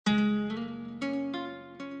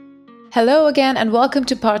Hello again, and welcome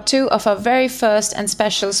to part two of our very first and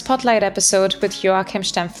special spotlight episode with Joachim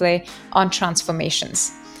Stempfle on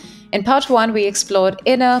transformations. In part one, we explored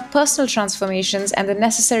inner personal transformations and the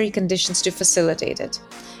necessary conditions to facilitate it.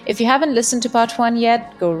 If you haven't listened to part one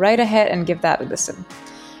yet, go right ahead and give that a listen.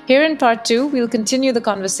 Here in part two, we'll continue the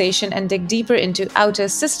conversation and dig deeper into outer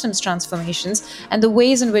systems transformations and the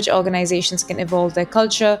ways in which organizations can evolve their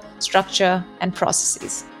culture, structure, and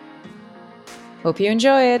processes. Hope you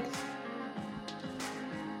enjoy it.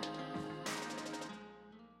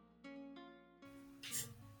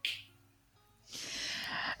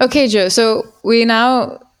 Okay, Joe, so we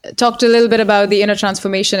now talked a little bit about the inner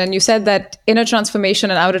transformation, and you said that inner transformation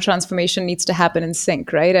and outer transformation needs to happen in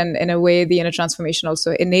sync, right? And in a way, the inner transformation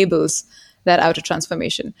also enables that outer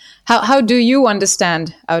transformation. How do you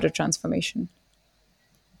understand outer transformation?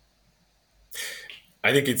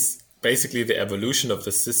 I think it's basically the evolution of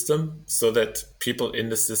the system so that people in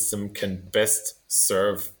the system can best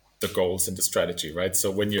serve the goals and the strategy, right? So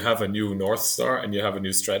when you have a new North Star and you have a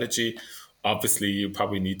new strategy, obviously you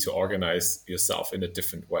probably need to organize yourself in a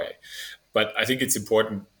different way. But I think it's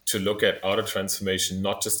important to look at outer transformation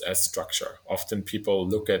not just as structure. Often people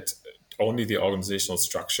look at only the organizational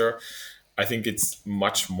structure. I think it's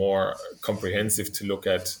much more comprehensive to look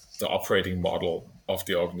at the operating model of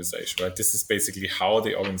the organization, right? This is basically how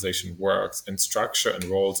the organization works, and structure and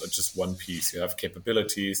roles are just one piece. You have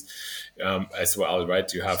capabilities as well,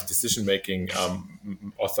 right? You have decision-making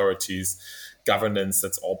authorities, governance,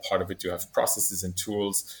 that's all part of it. You have processes and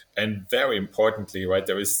tools. And very importantly, right,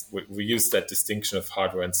 we use that distinction of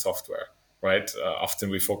hardware and software, right?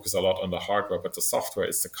 Often we focus a lot on the hardware, but the software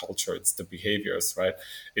is the culture, it's the behaviors, right?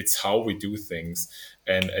 It's how we do things.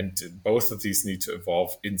 And both of these need to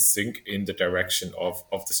evolve in sync in the direction of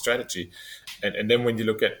the strategy. And then when you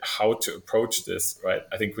look at how to approach this, right,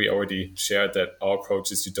 I think we already shared that our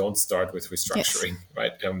approach is you don't start with restructuring, yes.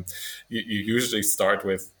 Right? You usually start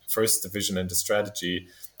with first the vision and the strategy,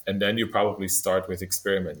 and then you probably start with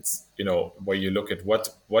experiments, where you look at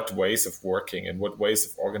what ways of working and what ways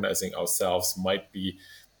of organizing ourselves might be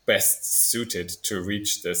best suited to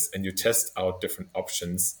reach this, and you test out different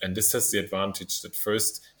options. And this has the advantage that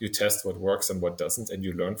first you test what works and what doesn't, and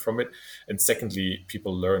you learn from it. And secondly,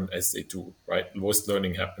 people learn as they do, right? Most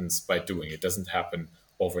learning happens by doing. It doesn't happen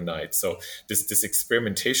overnight. So this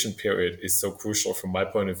experimentation period is so crucial from my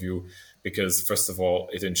point of view, because first of all,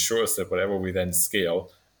 it ensures that whatever we then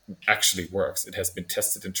scale actually works. It has been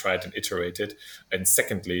tested and tried and iterated. And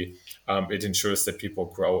secondly, it ensures that people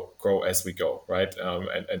grow as we go, right?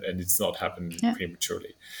 And it's not happening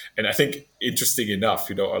prematurely. And I think, interesting enough,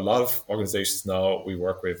 a lot of organizations now we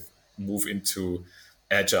work with want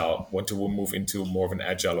to move into more of an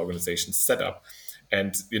agile organization setup.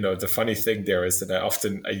 And the funny thing there is that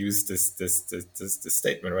I use this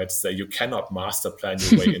statement, right, to say you cannot master plan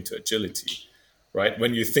your way into agility, right?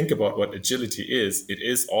 When you think about what agility is, it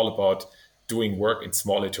is all about doing work in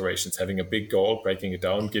small iterations, having a big goal, breaking it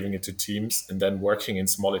down, giving it to teams, and then working in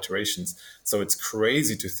small iterations. So it's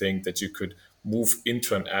crazy to think that you could move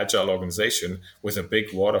into an agile organization with a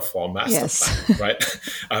big waterfall master plan,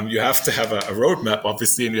 right? You have to have a roadmap,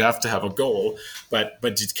 obviously, and you have to have a goal, but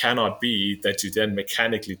it cannot be that you then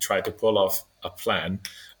mechanically try to pull off a plan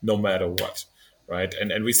no matter what, right?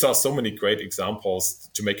 And we saw so many great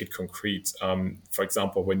examples to make it concrete. For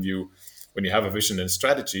example, when you have a vision and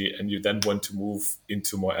strategy and you then want to move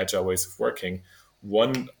into more agile ways of working,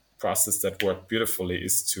 one process that worked beautifully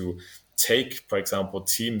is to take, for example,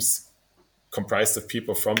 teams comprised of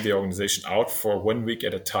people from the organization out for 1 week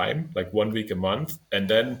at a time, like 1 week a month, and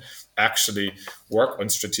then actually work on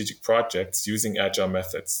strategic projects using agile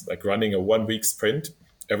methods, like running a 1 week sprint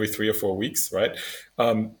every 3 or 4 weeks, right?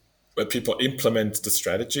 Where people implement the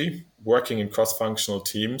strategy, working in cross-functional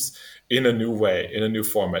teams in a new way, in a new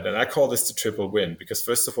format. And I call this the triple win, because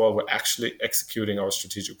first of all, we're actually executing our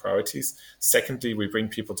strategic priorities. Secondly, we bring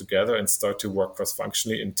people together and start to work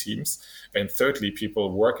cross-functionally in teams. And thirdly, people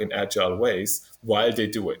work in agile ways while they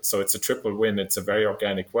do it. So it's a triple win. It's a very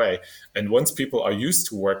organic way. And once people are used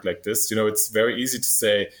to work like this, it's very easy to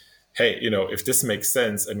say, hey, if this makes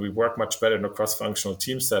sense and we work much better in a cross-functional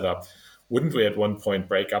team setup, wouldn't we at one point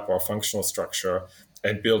break up our functional structure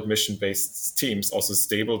and build mission-based teams, also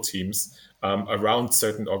stable teams, around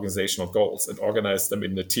certain organizational goals and organize them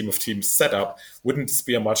in the team of teams setup? Wouldn't this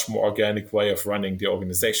be a much more organic way of running the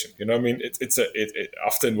organization? I mean, it's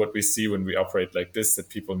often what we see when we operate like this, that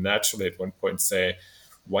people naturally at one point say,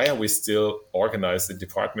 why are we still organized in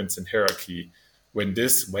departments and hierarchy when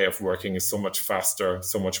this way of working is so much faster,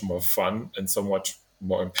 so much more fun, and so much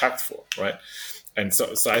more impactful, right? And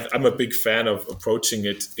so I'm a big fan of approaching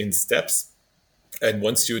it in steps. And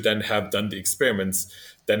once you then have done the experiments,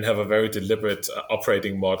 then have a very deliberate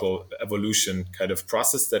operating model evolution kind of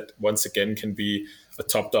process that once again can be a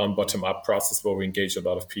top-down, bottom-up process where we engage a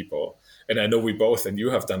lot of people. And I know we both, and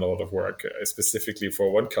you have done a lot of work specifically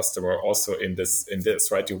for one customer also in this,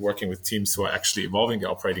 right? You're working with teams who are actually evolving the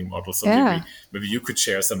operating model. So maybe you could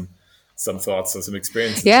share some thoughts or some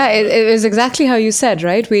experiences. Yeah, it was exactly how you said,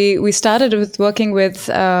 right? We started with working with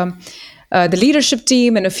the leadership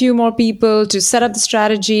team and a few more people to set up the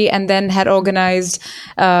strategy, and then had organized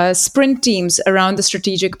sprint teams around the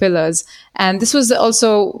strategic pillars. And this was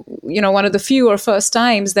also, one of the few or first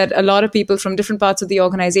times that a lot of people from different parts of the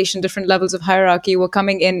organization, different levels of hierarchy, were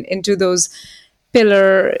coming into those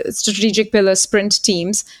strategic pillar sprint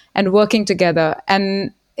teams and working together.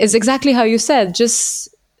 And it's exactly how you said, just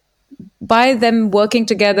by them working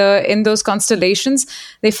together in those constellations,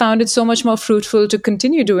 they found it so much more fruitful to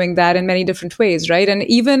continue doing that in many different ways, right? And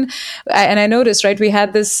I noticed, right, we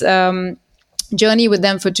had this journey with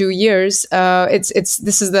them for 2 years.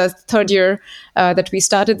 This is the third year that we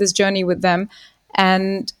started this journey with them,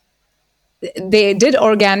 and they did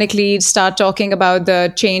organically start talking about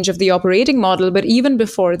the change of the operating model. But even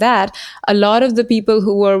before that, a lot of the people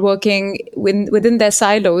who were working within their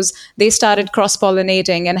silos, they started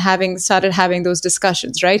cross-pollinating and started having those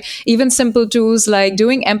discussions, right? Even simple tools like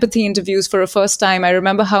doing empathy interviews for a first time. I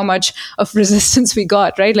remember how much of resistance we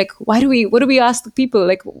got, right? Like, what do we ask the people?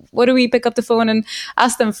 Like, what do we pick up the phone and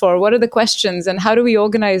ask them for? What are the questions? And how do we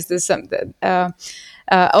organize this?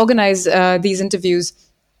 Organize these interviews?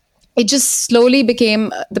 It just slowly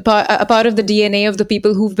became a part of the DNA of the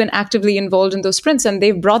people who've been actively involved in those sprints, and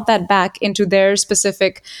they've brought that back into their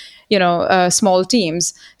specific, small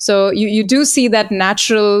teams. So you do see that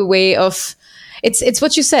natural way of, it's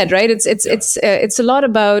what you said, right? It's a lot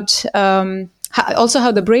about also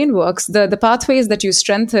how the brain works. The pathways that you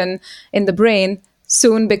strengthen in the brain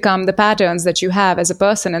soon become the patterns that you have as a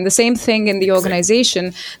person. And the same thing in the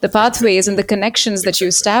organization, the pathways and the connections that you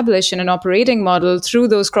establish in an operating model through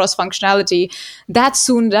those cross-functionality, that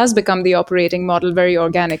soon does become the operating model very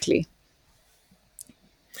organically.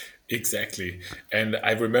 Exactly. And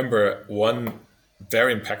I remember one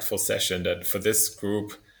very impactful session that for this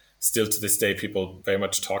group, still to this day, people very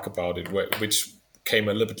much talk about it, which came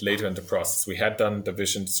a little bit later in the process. We had done the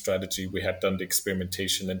vision strategy, we had done the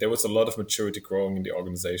experimentation, and there was a lot of maturity growing in the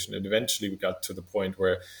organization. And eventually we got to the point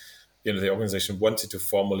where, the organization wanted to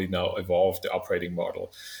formally now evolve the operating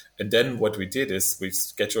model. And then what we did is we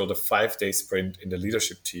scheduled a 5-day sprint in the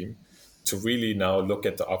leadership team to really now look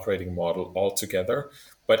at the operating model all together.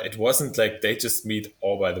 But it wasn't like they just meet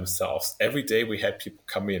all by themselves. Every day we had people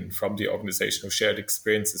come in from the organization who shared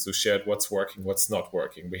experiences, who shared what's working, what's not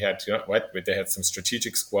working. We had, they had some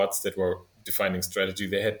strategic squads that were defining strategy.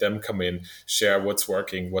 They had them come in, share what's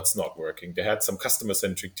working, what's not working. They had some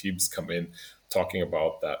customer-centric teams come in talking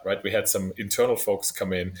about that, right? We had some internal folks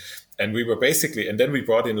come in, and we were basically, and then we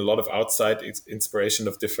brought in a lot of outside inspiration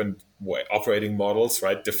of different operating models,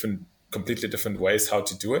 right? Completely different ways how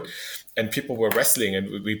to do it. And people were wrestling,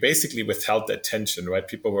 and we basically withheld that tension, right?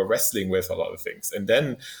 People were wrestling with a lot of things. And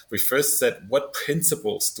then we first said, what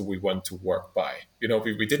principles do we want to work by?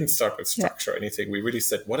 We didn't start with structure or anything. We really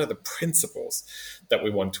said, what are the principles that we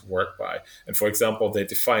want to work by? And for example, they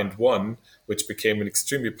defined one, which became an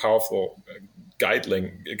extremely powerful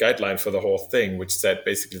guideline for the whole thing, which said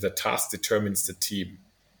basically the task determines the team,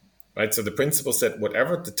 right? So the principle said,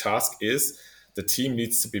 whatever the task is, the team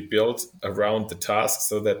needs to be built around the task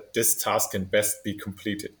so that this task can best be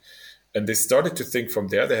completed. And they started to think from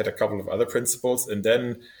there. They had a couple of other principles, and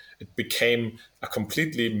then it became a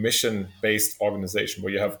completely mission-based organization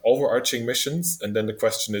where you have overarching missions. And then the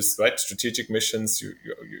question is, right, strategic missions, you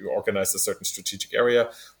organize a certain strategic area.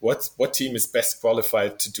 What team is best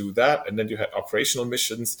qualified to do that? And then you had operational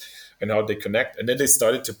missions and how they connect. And then they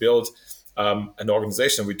started to build an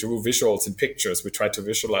organization. We drew visuals and pictures. We tried to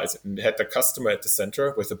visualize it, and had the customer at the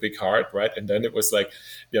center with a big heart, right? And then it was like,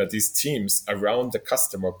 these teams around the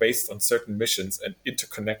customer based on certain missions and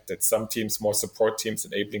interconnected. Some teams more support teams,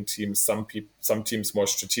 enabling teams. Some teams more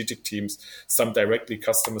strategic teams. Some directly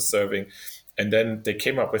customer serving. And then they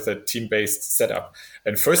came up with a team-based setup.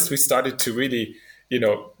 And first we started to really,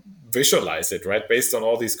 visualize it, right, based on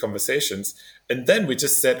all these conversations. And then we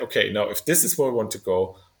just said, okay, now if this is where we want to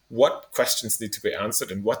go, what questions need to be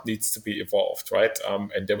answered and what needs to be evolved, right?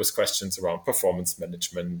 And there was questions around performance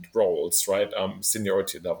management, roles, right?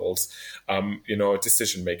 Seniority levels,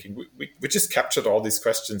 decision making. We just captured all these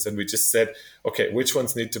questions and we just said, okay, which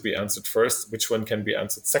ones need to be answered first, which one can be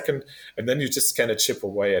answered second, and then you just kind of chip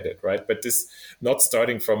away at it, right? But this not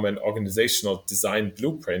starting from an organizational design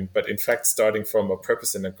blueprint, but in fact starting from a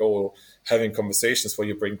purpose and a goal, having conversations where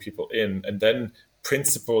you bring people in, and then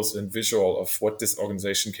principles and visual of what this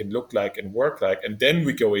organization can look like and work like, and then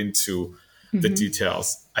we go into the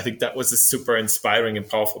details. I think that was a super inspiring and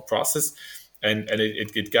powerful process, and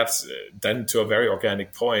it got done to a very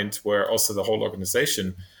organic point where also the whole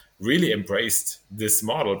organization really embraced this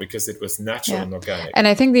model because it was natural and organic. And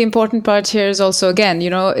I think the important part here is also, again,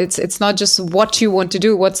 it's not just what you want to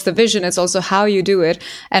do, what's the vision, it's also how you do it.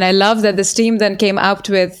 And I love that this team then came out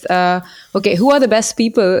with, okay, who are the best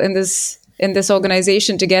people in this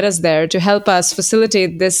organization to get us there, to help us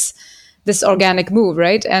facilitate this organic move,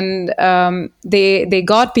 right? And they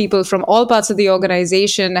got people from all parts of the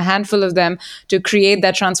organization, a handful of them, to create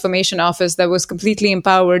that transformation office that was completely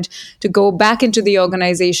empowered to go back into the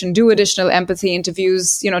organization, do additional empathy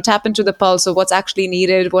interviews, tap into the pulse of what's actually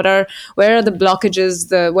needed, where are the blockages,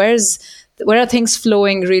 where are things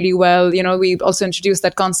flowing really well. We also introduced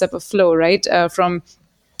that concept of flow, right? From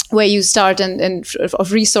where you start and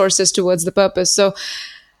of resources towards the purpose. So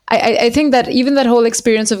I think that even that whole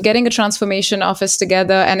experience of getting a transformation office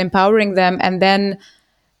together and empowering them and then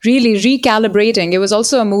really recalibrating, it was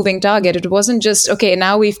also a moving target. It wasn't just, okay,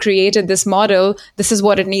 now we've created this model, this is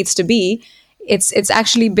what it needs to be. It's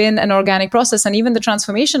actually been an organic process. And even the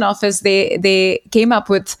transformation office, they came up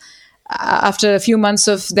with, after a few months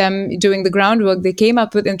of them doing the groundwork, they came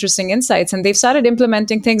up with interesting insights, and they've started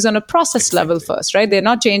implementing things on a process level first, right? They're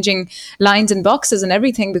not changing lines and boxes and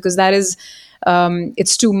everything because that is,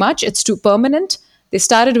 it's too much, it's too permanent. They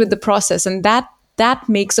started with the process, and that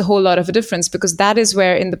makes a whole lot of a difference, because that is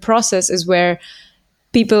where, in the process, is where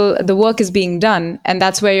the work is being done, and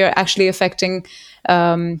that's where you're actually affecting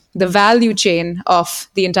the value chain of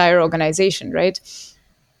the entire organization, right?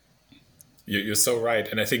 You're so right.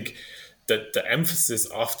 And I think that the emphasis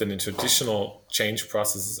often in traditional change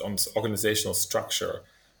processes on organizational structure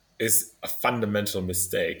is a fundamental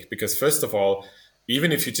mistake, because first of all,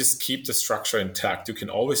 even if you just keep the structure intact, you can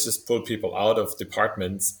always just pull people out of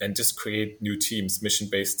departments and just create new teams,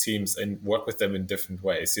 mission-based teams, and work with them in different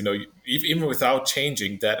ways. Even without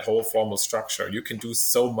changing that whole formal structure, you can do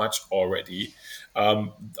so much already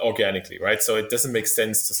organically, right? So it doesn't make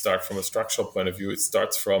sense to start from a structural point of view. It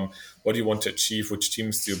starts from what do you want to achieve, which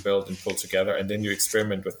teams do you build and pull together, and then you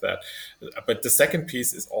experiment with that. But the second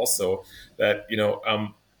piece is also that,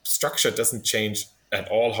 structure doesn't change at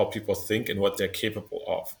all how people think and what they're capable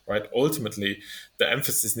of, right? Ultimately, the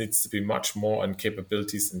emphasis needs to be much more on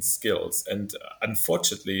capabilities and skills. And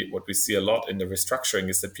unfortunately, what we see a lot in the restructuring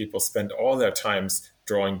is that people spend all their times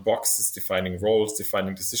drawing boxes, defining roles,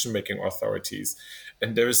 defining decision-making authorities.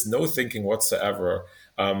 And there is no thinking whatsoever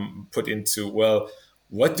put into, well,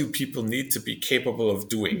 what do people need to be capable of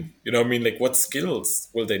doing? What skills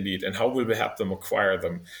will they need and how will we help them acquire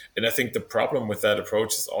them? And I think the problem with that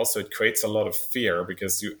approach is also it creates a lot of fear,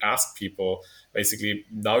 because you ask people, basically,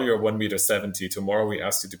 now you're 1.70 meters, tomorrow we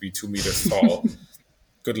ask you to be 2 meters tall.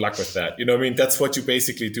 Good luck with that. That's what you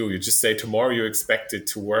basically do. You just say tomorrow you're expected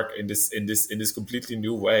to work in this completely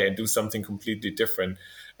new way and do something completely different,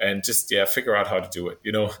 and just figure out how to do it.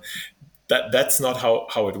 That's not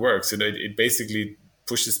how it works. It basically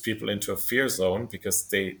pushes people into a fear zone because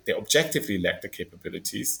they objectively lack the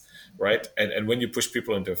capabilities, right? And when you push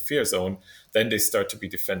people into a fear zone, then they start to be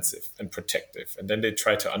defensive and protective, and then they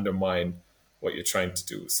try to undermine what you're trying to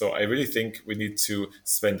do. So I really think we need to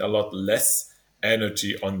spend a lot less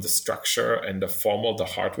energy on the structure and the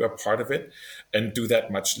hardware part of it, and do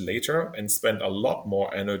that much later, and spend a lot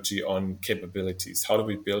more energy on capabilities. How do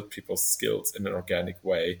we build people's skills in an organic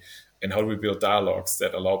way? And how do we build dialogues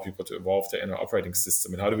that allow people to evolve their inner operating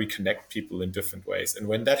system? And how do we connect people in different ways? And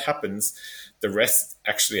when that happens, the rest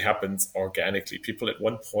actually happens organically. People at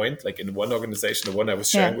one point, like in one organization, the one I was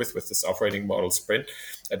sharing with this operating model sprint,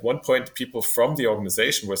 at one point, people from the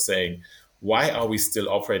organization were saying, why are we still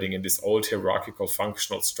operating in this old hierarchical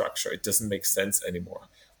functional structure? It doesn't make sense anymore.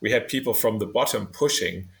 We had people from the bottom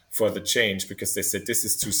pushing for the change because they said this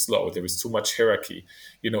is too slow. There is too much hierarchy.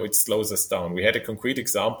 It slows us down. We had a concrete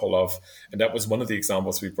example of, and that was one of the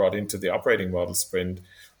examples we brought into the operating model sprint,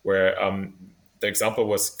 where the example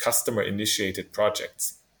was customer initiated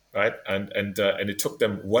projects, right? And it took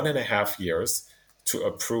them 1.5 years to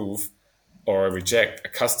approve or reject a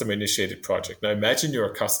customer initiated project. Now imagine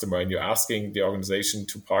you're a customer and you're asking the organization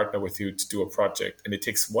to partner with you to do a project, and it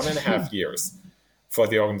takes 1.5 years for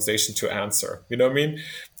the organization to answer. You know what I mean?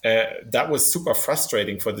 That was super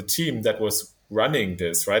frustrating for the team that was running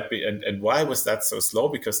this, right? And why was that so slow?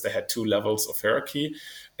 Because they had two levels of hierarchy,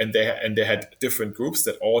 and they had different groups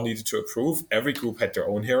that all needed to approve. Every group had their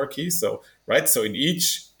own hierarchy. So right, so in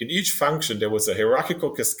each function there was a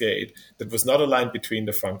hierarchical cascade that was not aligned between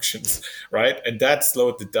the functions, right? And that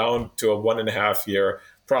slowed it down to a 1.5 year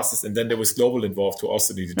process. And then there was global involved who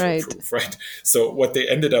also needed to approve, right? So what they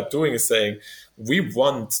ended up doing is saying, we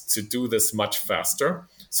want to do this much faster.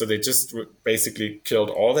 So they just basically killed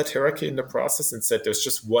all that hierarchy in the process and said there's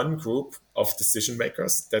just one group of decision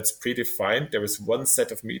makers that's predefined. There is one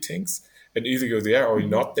set of meetings, and either you're there or you're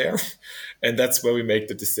not there. And that's where we make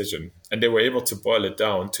the decision. And they were able to boil it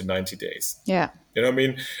down to 90 days. Yeah. You know what I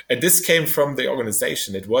mean? And this came from the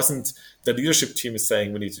organization. It wasn't the leadership team is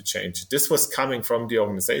saying we need to change. This was coming from the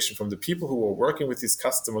organization, from the people who were working with these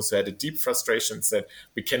customers who had a deep frustration and said,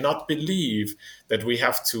 we cannot believe that we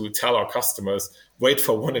have to tell our customers, wait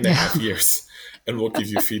for 1.5 years and we'll give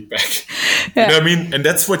you feedback. You know what I mean? And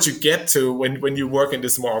that's what you get to when you work in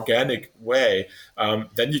this more organic way.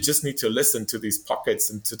 Then you just need to listen to these pockets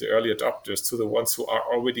and to the early adopters, to the ones who are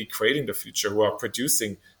already creating the future, who are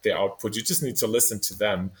producing the output. You just need to listen to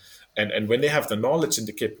them. And when they have the knowledge and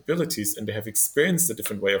the capabilities and they have experienced a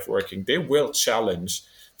different way of working, they will challenge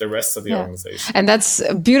the rest of the organization. And that's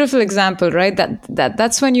a beautiful example, right?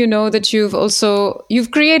 That's when you know that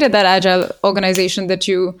you've created that agile organization that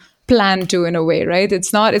you plan to, in a way, right?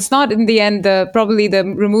 It's not in the end, probably the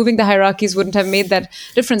removing the hierarchies wouldn't have made that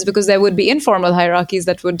difference, because there would be informal hierarchies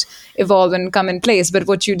that would evolve and come in place. But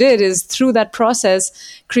what you did is, through that process,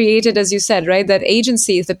 created, as you said, right, that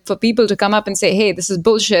agency for people to come up and say, hey, this is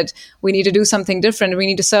bullshit. We need to do something different. We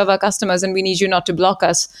need to serve our customers, and we need you not to block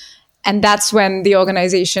us. And that's when the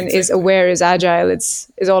organization is aware, is agile. Is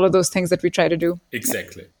all of those things that we try to do.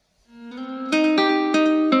 Exactly.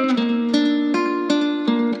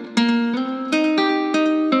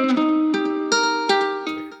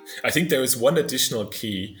 I think there is one additional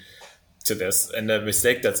key to this, and a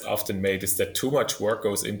mistake that's often made is that too much work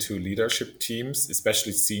goes into leadership teams,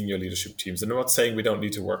 especially senior leadership teams. And I'm not saying we don't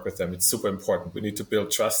need to work with them. It's super important. We need to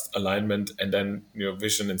build trust, alignment, and then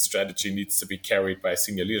vision and strategy needs to be carried by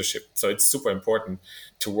senior leadership. So it's super important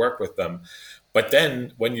to work with them. But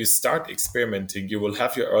then when you start experimenting, you will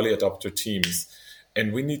have your early adopter teams.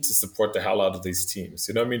 And we need to support the hell out of these teams.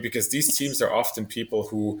 You know what I mean? Because these teams are often people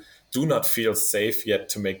who do not feel safe yet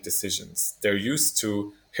to make decisions. They're used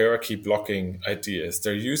to hierarchy blocking ideas.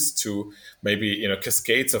 They're used to maybe,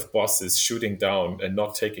 cascades of bosses shooting down and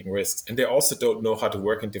not taking risks. And they also don't know how to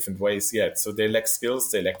work in different ways yet. So they lack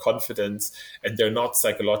skills, they lack confidence, and they're not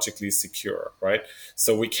psychologically secure, right?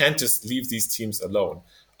 So we can't just leave these teams alone.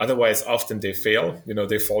 Otherwise, often they fail,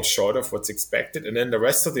 they fall short of what's expected. And then the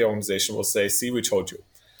rest of the organization will say, see, we told you.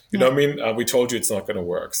 You know what I mean? We told you it's not going to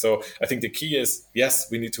work. So I think the key is, yes,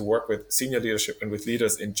 we need to work with senior leadership and with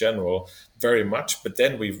leaders in general very much. But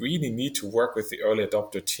then we really need to work with the early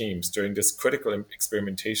adopter teams during this critical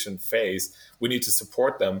experimentation phase. We need to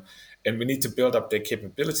support them. And we need to build up their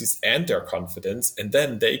capabilities and their confidence. And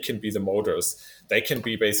then they can be the motors. They can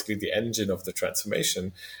be basically the engine of the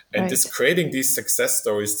transformation. And just creating these success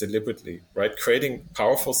stories deliberately, right? Creating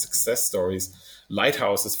powerful success stories,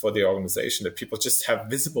 lighthouses for the organization, that people just have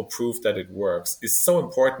visible proof that it works, is so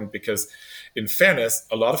important. Because in fairness,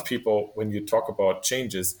 a lot of people, when you talk about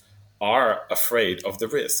changes, are afraid of the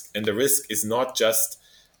risk. And the risk is not just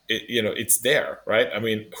it's there, right? I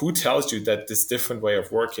mean, who tells you that this different way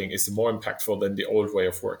of working is more impactful than the old way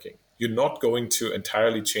of working? You're not going to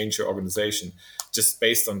entirely change your organization just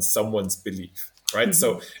based on someone's belief, right? Mm-hmm.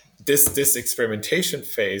 So this experimentation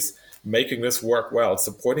phase, making this work well,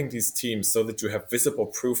 supporting these teams so that you have visible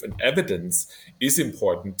proof and evidence, is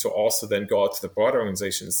important to also then go out to the broader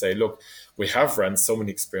organization and say, look, we have run so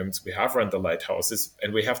many experiments, we have run the lighthouses,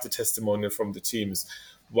 and we have the testimonial from the teams.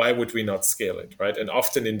 Why would we not scale it, right? And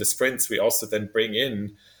often in the sprints, we also then bring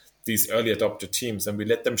in these early adopter teams and we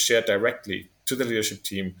let them share directly to the leadership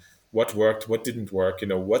team what worked, what didn't work,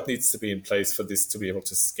 what needs to be in place for this to be able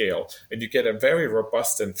to scale. And you get a very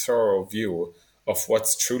robust and thorough view of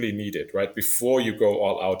what's truly needed, right? Before you go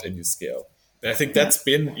all out and you scale. And I think that's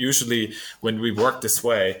been usually when we work this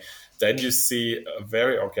way, then you see a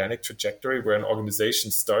very organic trajectory where an organization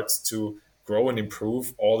starts to grow and improve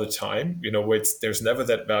all the time, where there's never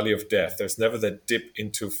that valley of death. There's never that dip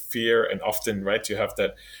into fear. And often, right, you have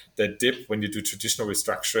that dip when you do traditional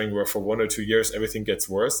restructuring where for 1 or 2 years everything gets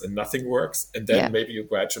worse and nothing works, and then maybe you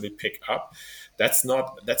gradually pick up. That's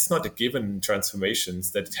not a given in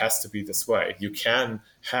transformations that it has to be this way. You can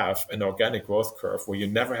have an organic growth curve where you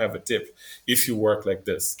never have a dip if you work like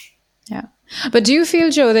this. Yeah. But do you feel,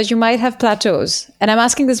 Joe, that you might have plateaus? And I'm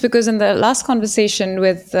asking this because in the last conversation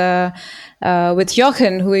with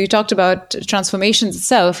Jochen, who you talked about transformations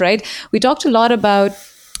itself, right? We talked a lot about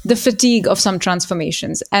the fatigue of some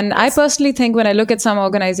transformations. And yes. I personally think when I look at some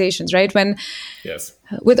organizations, right, yes,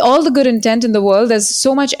 with all the good intent in the world, there's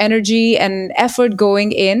so much energy and effort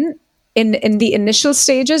going in the initial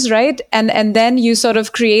stages, right? And then you sort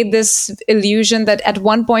of create this illusion that at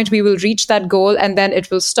one point we will reach that goal and then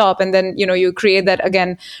it will stop. And then, you create that,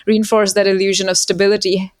 again, reinforce that illusion of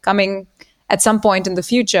stability coming at some point in the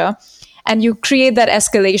future. And you create that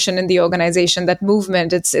escalation in the organization, that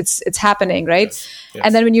movement, it's happening, right? Yes. Yes.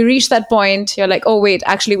 And then when you reach that point, you're like, oh, wait,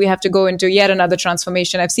 actually, we have to go into yet another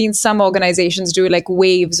transformation. I've seen some organizations do like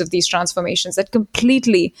waves of these transformations that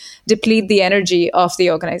completely deplete the energy of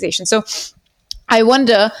the organization. So I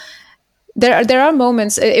wonder, there are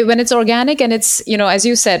moments when it's organic and it's, as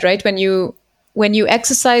you said, right, when you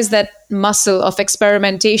exercise that muscle of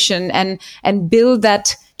experimentation and build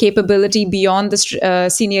that capability beyond the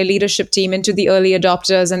senior leadership team into the early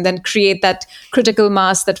adopters, and then create that critical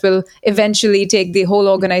mass that will eventually take the whole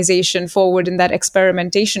organization forward in that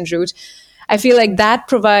experimentation route. I feel like that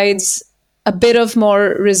provides a bit of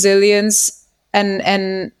more resilience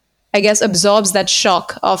and I guess absorbs that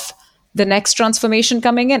shock of the next transformation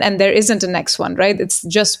coming in, and there isn't a next one, right? It's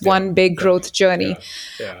just one big growth journey.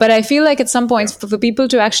 Yeah. But I feel like at some points for people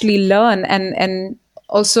to actually learn and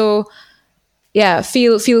also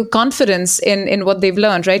feel confidence in what they've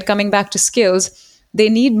learned, right? Coming back to skills, they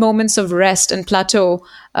need moments of rest and plateau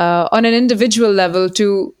on an individual level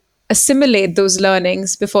to assimilate those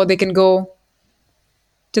learnings before they can go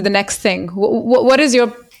to the next thing. What is your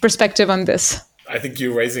perspective on this? I think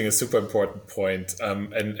you're raising a super important point.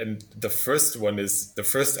 And the first one is, the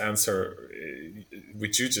first answer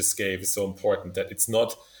which you just gave is so important, that it's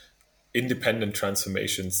not independent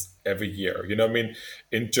transformations every year. In German,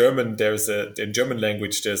 in German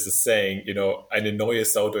language, there's a saying, eine neue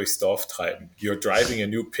Sau durchs Dorf treiben. You're driving a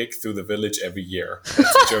new pig through the village every year.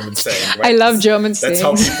 That's a German saying, right? I love German sayings.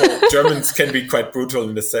 That's how Germans can be quite brutal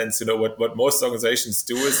in the sense, what most organizations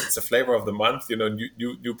do is, it's a flavor of the month,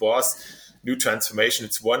 new boss, new transformation.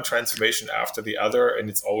 It's one transformation after the other, and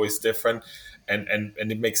it's always different. And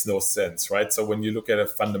it makes no sense, right? So when you look at a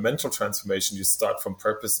fundamental transformation, you start from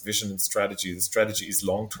purpose, vision, and strategy. The strategy is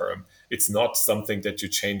long-term. It's not something that you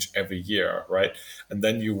change every year, right? And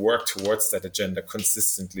then you work towards that agenda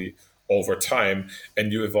consistently over time,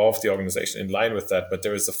 and you evolve the organization in line with that. But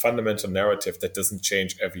there is a fundamental narrative that doesn't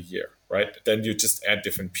change every year, right? Then you just add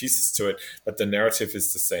different pieces to it, but the narrative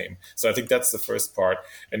is the same. So I think that's the first part.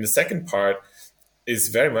 And the second part is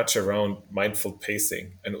very much around mindful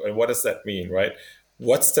pacing. And what does that mean, right?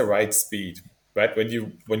 What's the right speed, right? When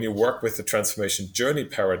you work with the transformation journey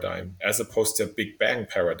paradigm, as opposed to a big bang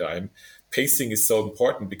paradigm, pacing is so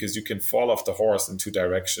important because you can fall off the horse in two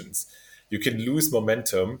directions. You can lose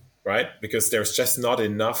momentum, right? Because there's just not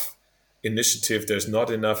enough initiative, there's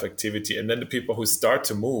not enough activity. And then the people who start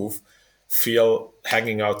to move feel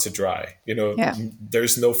hanging out to dry.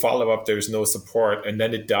 There's no follow-up, there's no support, and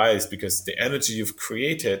then it dies because the energy you've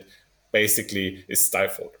created basically is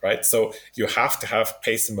stifled, right? So you have to have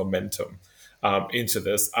pace and momentum into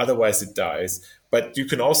this, otherwise it dies. But you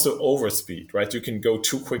can also overspeed, right? You can go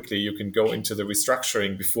too quickly, you can go into the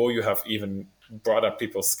restructuring before you have even brought up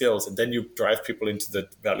people's skills, and then you drive people into the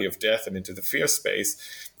valley of death and into the fear space,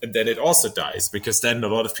 and then it also dies, because then a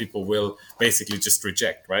lot of people will basically just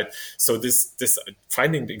reject, right? So this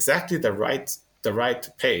finding exactly the right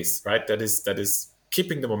pace, right? That is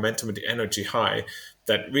keeping the momentum and the energy high,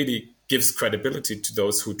 that really gives credibility to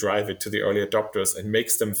those who drive it, to the early adopters, and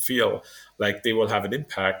makes them feel like they will have an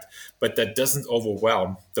impact, but that doesn't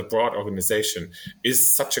overwhelm the broad organization,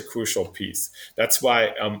 is such a crucial piece. That's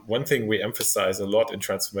why one thing we emphasize a lot in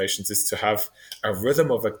transformations is to have a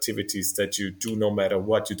rhythm of activities that you do no matter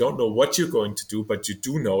what. You don't know what you're going to do, but you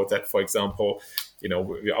do know that, for example,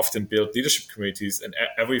 we often build leadership communities, and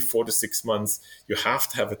every 4 to 6 months, you have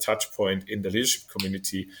to have a touch point in the leadership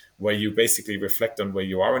community where you basically reflect on where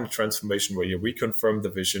you are in the transformation, where you reconfirm the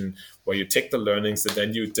vision, where you take the learnings, and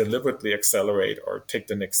then you deliberately accelerate or take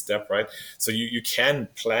the next step, right? So you can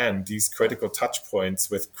plan these critical touch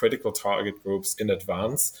points with critical target groups in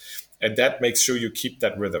advance, and that makes sure you keep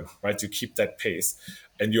that rhythm, right? You keep that pace.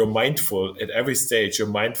 and you're mindful at every stage. You're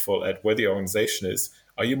mindful at where the organization is.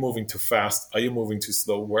 Are you moving too fast? Are you moving too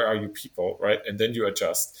slow? Where are you people, right? And then you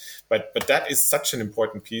adjust. But that is such an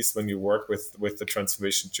important piece when you work with the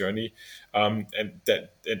transformation journey. And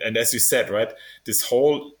as you said, right, this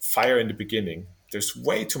whole fire in the beginning, there's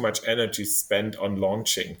way too much energy spent on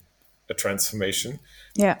launching a transformation.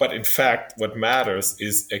 Yeah. But in fact, what matters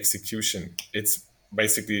is execution. It's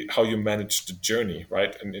basically how you manage the journey,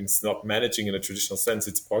 right? And it's not managing in a traditional sense.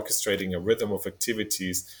 It's orchestrating a rhythm of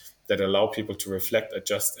activities that allow people to reflect,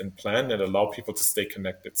 adjust, and plan, and allow people to stay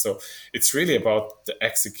connected. So it's really about the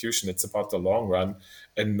execution. It's about the long run,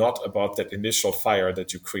 and not about that initial fire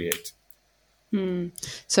that you create.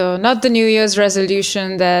 So not the New Year's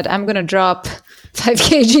resolution that I'm going to drop 5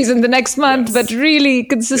 kgs in the next month, but really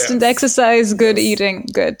consistent exercise, good eating,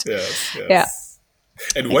 good. Yes. Yeah.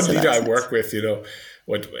 And one leader I work with, it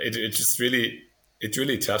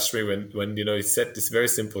really touched me when he said this very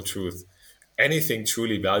simple truth. Anything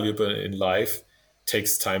truly valuable in life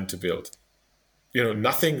takes time to build.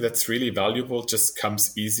 Nothing that's really valuable just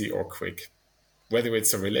comes easy or quick. Whether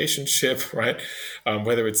it's a relationship, right?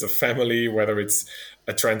 Whether it's a family, whether it's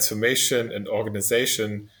a transformation, an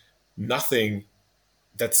organization, nothing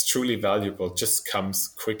that's truly valuable just comes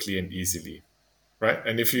quickly and easily, right?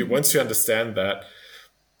 And once you understand that,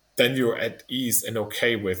 then you're at ease and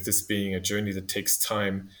okay with this being a journey that takes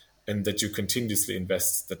time, and that you continuously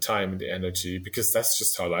invest the time and the energy, because that's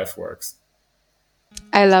just how life works.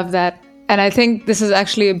 I love that. And I think this is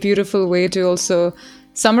actually a beautiful way to also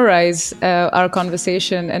summarize our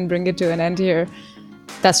conversation and bring it to an end here.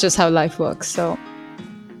 That's just how life works. So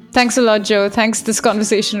thanks a lot, Joe. Thanks. This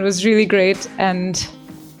conversation was really great. And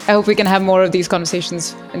I hope we can have more of these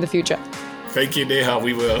conversations in the future. Thank you, Neha.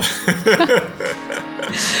 We will.